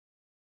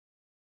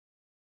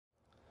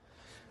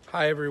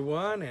Hi,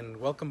 everyone,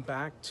 and welcome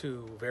back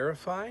to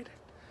Verified.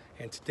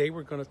 And today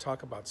we're going to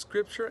talk about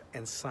scripture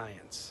and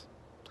science.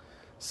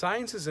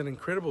 Science is an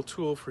incredible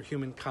tool for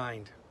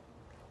humankind.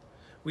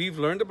 We've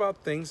learned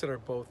about things that are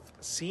both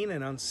seen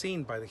and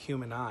unseen by the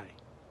human eye.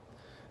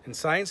 And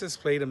science has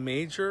played a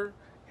major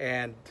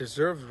and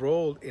deserved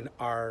role in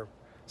our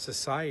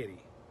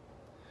society.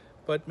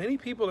 But many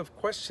people have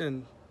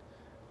questioned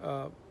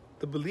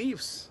the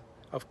beliefs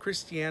of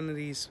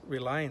Christianity's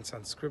reliance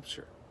on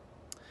scripture.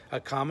 A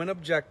common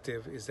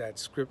objective is that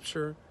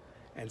scripture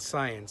and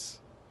science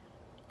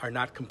are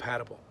not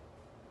compatible.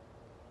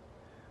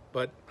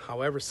 But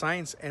however,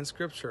 science and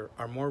scripture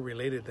are more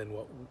related than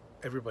what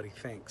everybody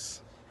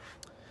thinks.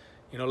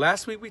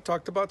 Last week we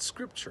talked about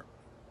scripture.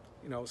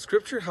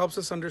 Scripture helps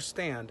us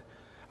understand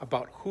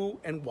about who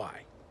and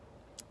why.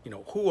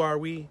 Who are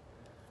we?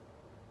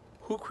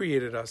 Who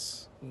created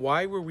us?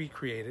 Why were we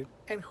created?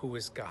 And who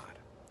is God?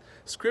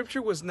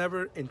 Scripture was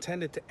never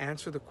intended to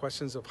answer the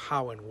questions of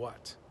how and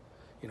what.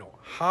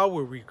 How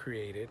were we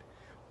created?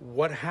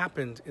 What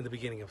happened in the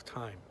beginning of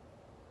time?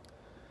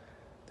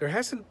 There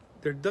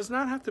does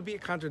not have to be a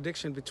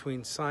contradiction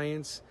between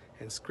science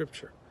and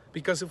scripture,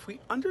 because if we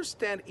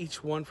understand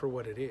each one for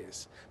what it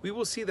is, we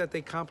will see that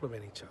they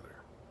complement each other.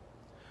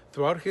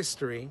 Throughout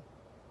history,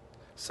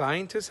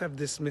 scientists have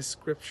dismissed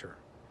scripture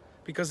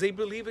because they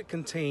believe it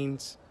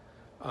contains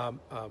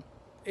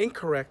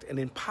incorrect and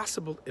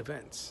impossible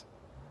events.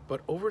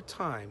 But over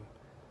time,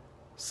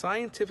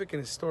 scientific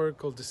and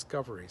historical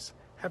discoveries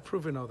have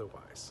proven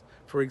otherwise.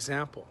 For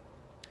example,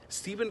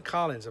 Stephen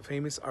Collins, a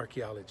famous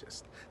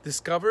archaeologist,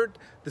 discovered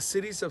the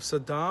cities of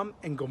Sodom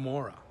and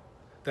Gomorrah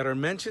that are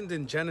mentioned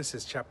in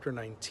Genesis chapter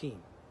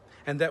 19,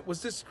 and that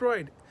was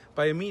destroyed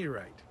by a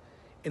meteorite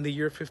in the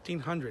year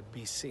 1500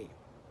 BC.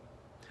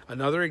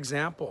 Another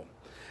example,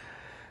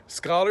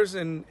 scholars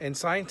and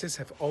scientists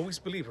have always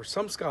believed, or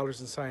some scholars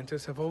and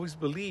scientists have always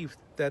believed,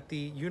 that the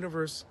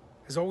universe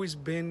has always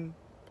been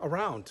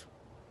around.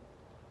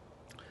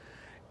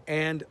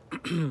 And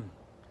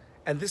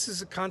And this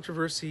is a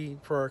controversy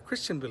for our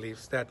Christian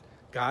beliefs that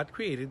God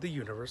created the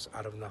universe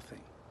out of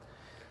nothing.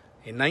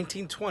 In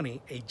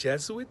 1920, a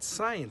Jesuit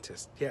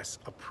scientist, yes,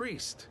 a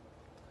priest,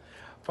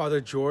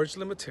 Father George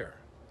Lemaître,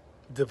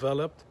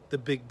 developed the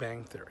Big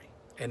Bang Theory,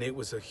 and it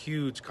was a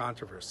huge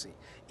controversy.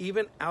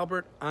 Even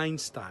Albert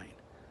Einstein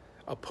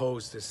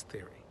opposed this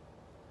theory.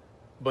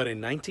 But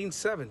in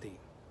 1970,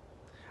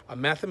 a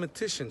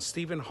mathematician,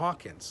 Stephen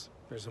Hawking,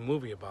 there's a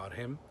movie about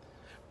him,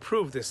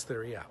 proved this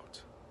theory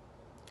out.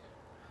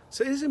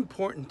 So it is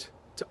important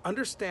to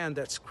understand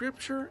that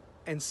scripture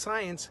and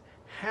science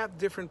have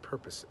different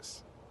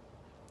purposes.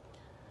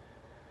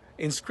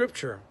 In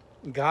scripture,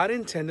 God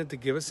intended to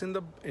give us in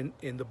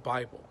the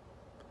Bible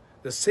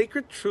the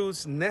sacred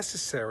truths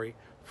necessary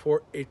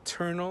for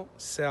eternal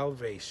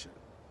salvation.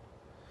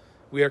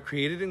 We are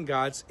created in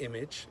God's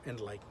image and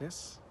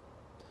likeness.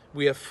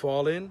 We have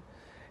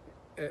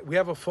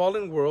a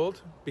fallen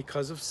world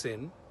because of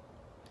sin,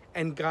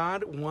 and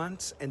God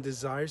wants and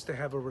desires to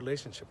have a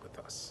relationship with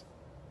us.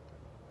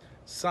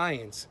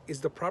 Science is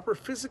the proper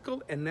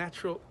physical and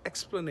natural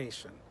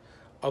explanation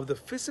of the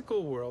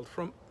physical world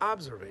from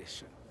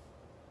observation.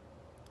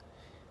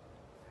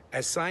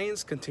 As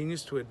science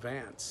continues to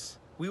advance,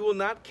 we will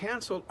not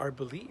cancel our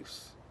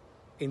beliefs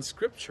in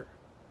Scripture,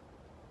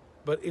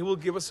 but it will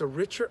give us a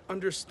richer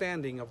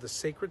understanding of the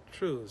sacred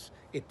truths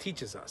it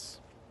teaches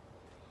us.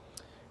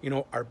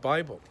 Our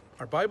Bible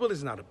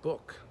is not a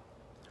book.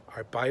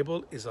 Our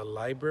Bible is a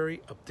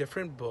library of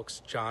different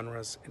books,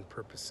 genres, and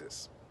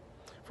purposes.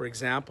 For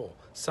example,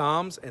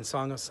 Psalms and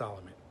Song of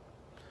Solomon.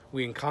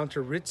 We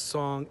encounter rich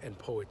song and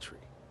poetry.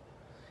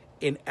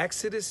 In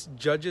Exodus,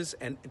 Judges,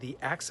 and the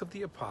Acts of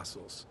the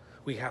Apostles,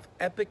 we have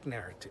epic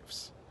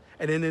narratives.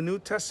 And in the New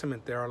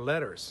Testament, there are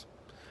letters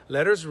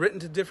written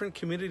to different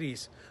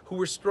communities who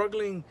were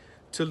struggling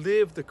to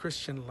live the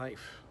Christian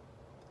life.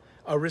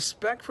 A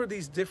respect for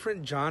these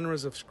different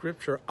genres of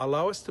Scripture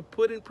allow us to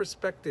put in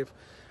perspective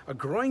a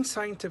growing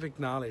scientific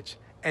knowledge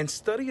and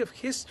study of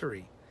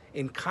history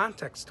in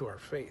context to our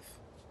faith.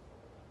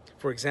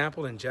 For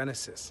example, in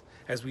Genesis,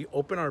 as we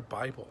open our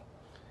Bible,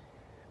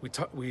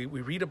 we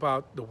read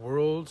about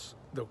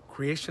the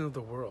creation of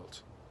the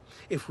world.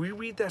 If we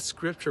read that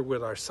scripture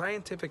with our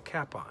scientific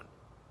cap on,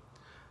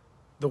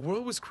 the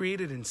world was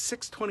created in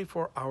 6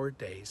 24-hour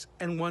days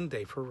and 1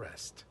 day for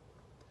rest.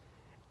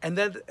 And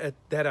that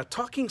a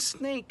talking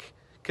snake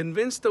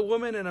convinced a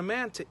woman and a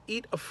man to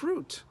eat a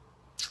fruit.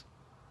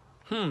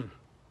 And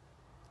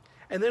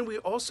then we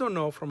also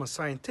know from a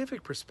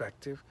scientific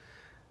perspective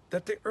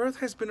that the earth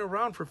has been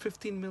around for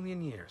 15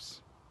 million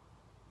years.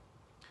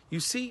 You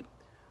see,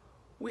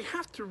 we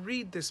have to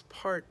read this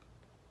part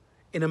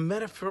in a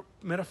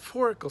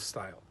metaphorical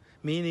style,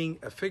 meaning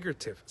a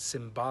figurative,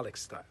 symbolic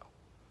style,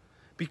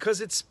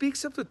 because it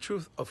speaks of the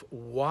truth of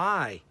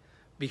why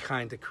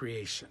behind the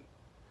creation,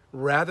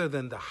 rather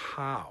than the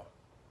how.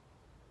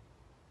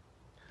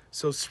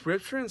 So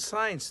scripture and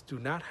science do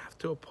not have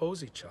to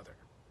oppose each other.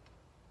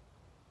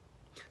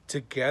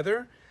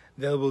 Together,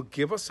 they will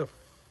give us a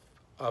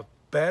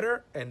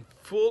better and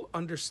full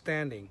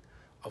understanding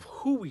of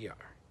who we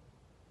are,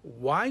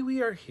 why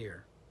we are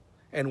here,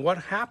 and what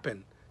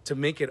happened to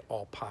make it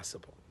all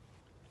possible.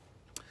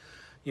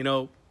 You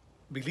know,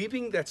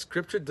 believing that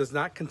Scripture does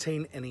not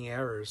contain any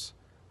errors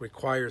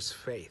requires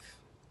faith.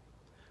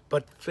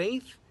 But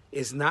faith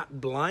is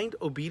not blind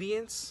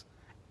obedience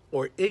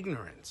or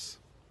ignorance.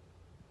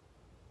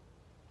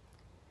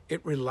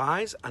 It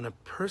relies on a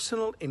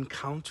personal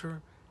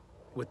encounter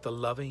with the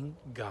loving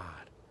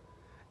God.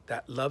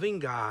 That loving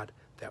God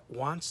that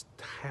wants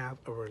to have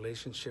a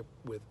relationship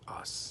with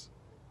us.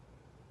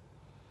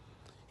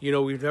 You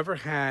know, we've never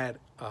had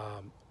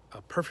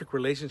a perfect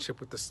relationship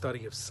with the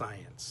study of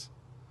science.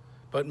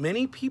 But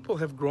many people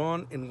have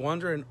grown in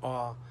wonder and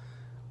awe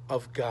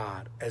of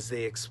God as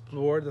they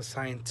explore the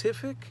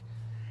scientific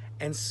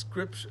and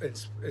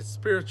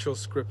spiritual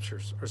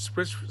scriptures or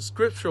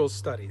scriptural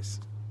studies.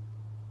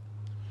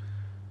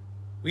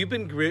 We've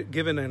been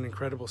given an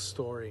incredible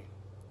story,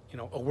 you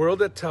know, a world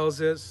that tells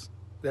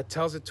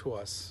it to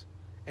us,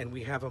 and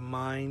we have a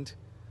mind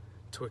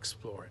to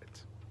explore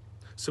it.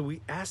 So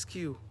we ask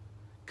you,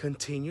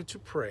 continue to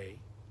pray,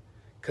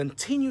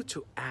 continue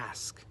to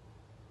ask,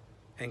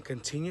 and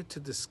continue to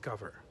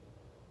discover